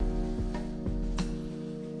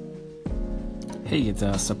Hey, it's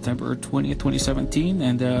September 20th, 2017,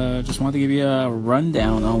 and just wanted to give you a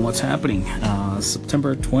rundown on what's happening.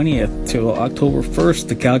 September 20th to October 1st,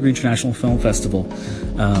 the Calgary International Film Festival.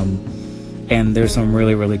 And there's some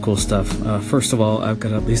really, really cool stuff. First of all, I've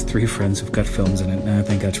got at least 3 friends who've got films in it, and I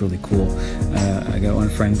think that's really cool. I got one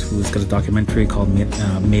friend who's got a documentary called Made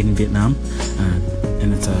in Vietnam,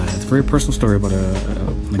 and it's a very personal story about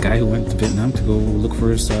a guy who went to Vietnam to go look for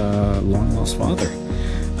his long-lost father.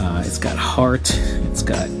 It's got heart, it's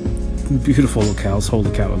got beautiful locales.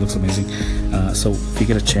 Holy cow, it looks amazing. So if you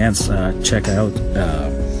get a chance, check out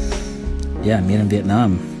Made in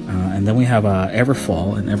Vietnam. And then we have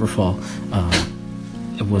Everfall, and Everfall,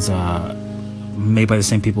 it was made by the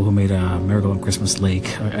same people who made Miracle on Christmas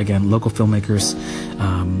Lake. Again, local filmmakers.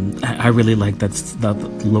 I really like that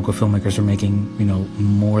local filmmakers are making,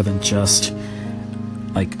 more than just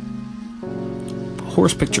like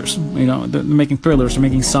horse pictures. They're making thrillers, they're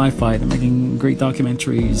making sci-fi, they're making great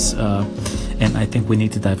documentaries, and I think we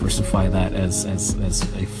need to diversify that as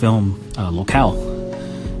a film locale.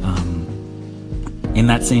 In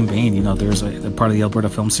that same vein, there's a part of the Alberta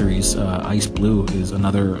film series, Ice Blue is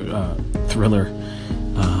another thriller,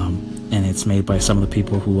 and it's made by some of the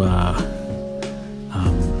people who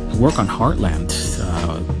work on Heartland.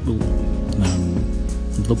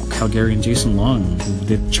 Local Calgarian Jason Long, who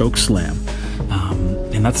did Chokeslam.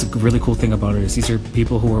 And that's a really cool thing about it, is these are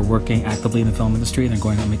people who are working actively in the film industry and they're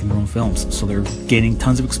going out making their own films. So they're gaining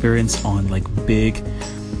tons of experience on big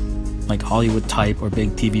Hollywood type or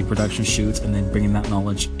big TV production shoots, and then bringing that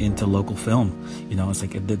knowledge into local film. It's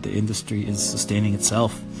like the industry is sustaining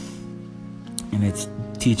itself, and it's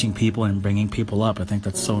teaching people and bringing people up. I think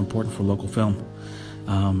that's so important for local film.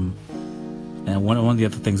 And one of the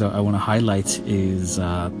other things I want to highlight is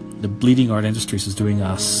the Bleeding Art Industries is doing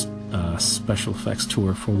a special effects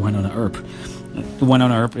tour for Wynonna Earp.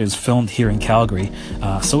 Wynonna Earp is filmed here in Calgary.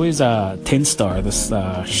 So is Tin Star, this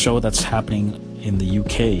show that's happening in the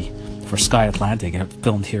UK for Sky Atlantic. It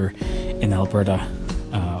filmed here in Alberta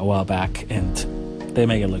a while back, and they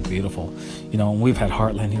make it look beautiful. We've had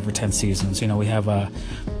Heartland here for 10 seasons. We have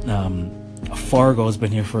Fargo's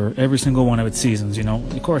been here for every single one of its seasons.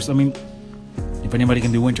 Of course, if anybody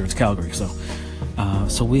can do winter, it's Calgary.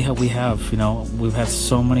 So we've had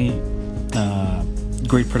so many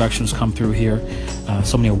great productions come through here,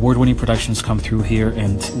 so many award-winning productions come through here,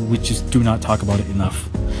 and we just do not talk about it enough.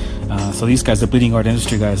 So these guys, the Bleeding Art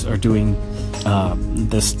Industry guys, are doing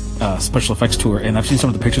this special effects tour, and I've seen some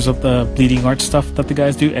of the pictures of the bleeding art stuff that the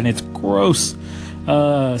guys do, and it's gross.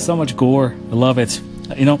 So much gore. I love it.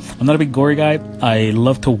 I'm not a big gory guy. I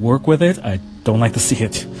love to work with it. I don't like to see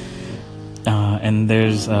it. And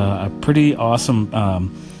there's a pretty awesome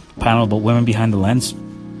panel about women behind the lens.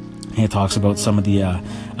 And it talks about some of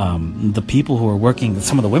the people who are working,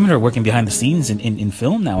 some of the women who are working behind the scenes in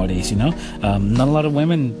film nowadays. Not a lot of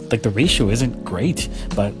women, the ratio isn't great,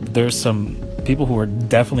 but there's some people who are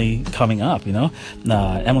definitely coming up.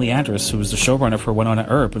 Emily Andrus, who was the showrunner for Wynonna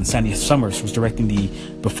Earp, and Sandy Summers, who was directing the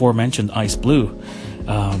before mentioned Ice Blue.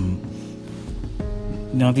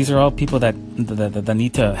 These are all people that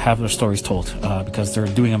need to have their stories told, because they're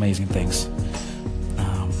doing amazing things.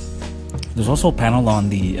 There's also a panel on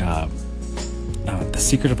the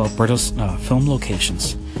secret of Alberta's film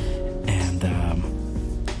locations, and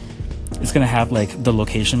it's going to have the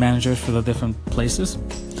location managers for the different places.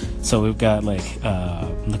 So we've got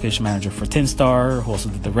location manager for Tin Star, who also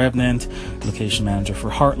did The Revenant, location manager for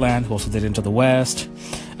Heartland, who also did Into the West,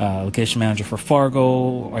 location manager for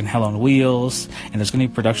Fargo and Hell on Wheels, and there's going to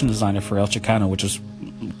be production designer for El Chicano, which is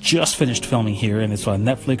just finished filming here, and it's a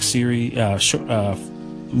Netflix series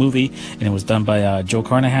movie, and it was done by Joe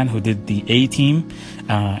Carnahan, who did the A-Team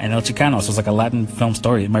and El Chicano. So it's like a Latin film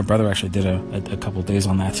story. My brother actually did a couple days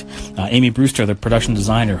on that. Amy Brewster, the production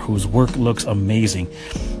designer, whose work looks amazing.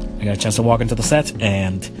 I got a chance to walk into the set,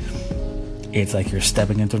 and it's like you're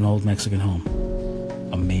stepping into an old Mexican home.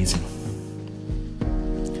 Amazing.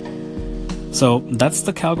 So that's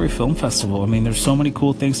the Calgary Film Festival. There's so many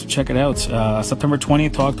cool things to check it out. September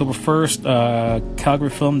 20th to October 1st,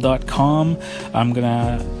 calgaryfilm.com. I'm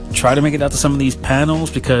gonna try to make it out to some of these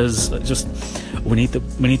panels, because we need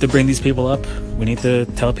to bring these people up. We need to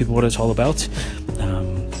tell people what it's all about.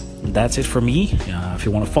 That's it for me. If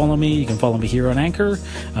you want to follow me, you can follow me here on Anchor.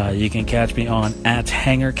 You can catch me on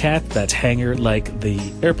 @HangerCat. That's hanger like the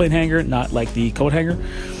airplane hanger, not like the coat hanger.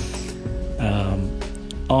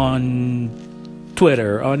 On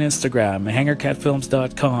Twitter, on Instagram,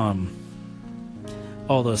 hangercatfilms.com.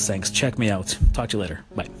 All those things. Check me out. Talk to you later.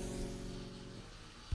 Bye.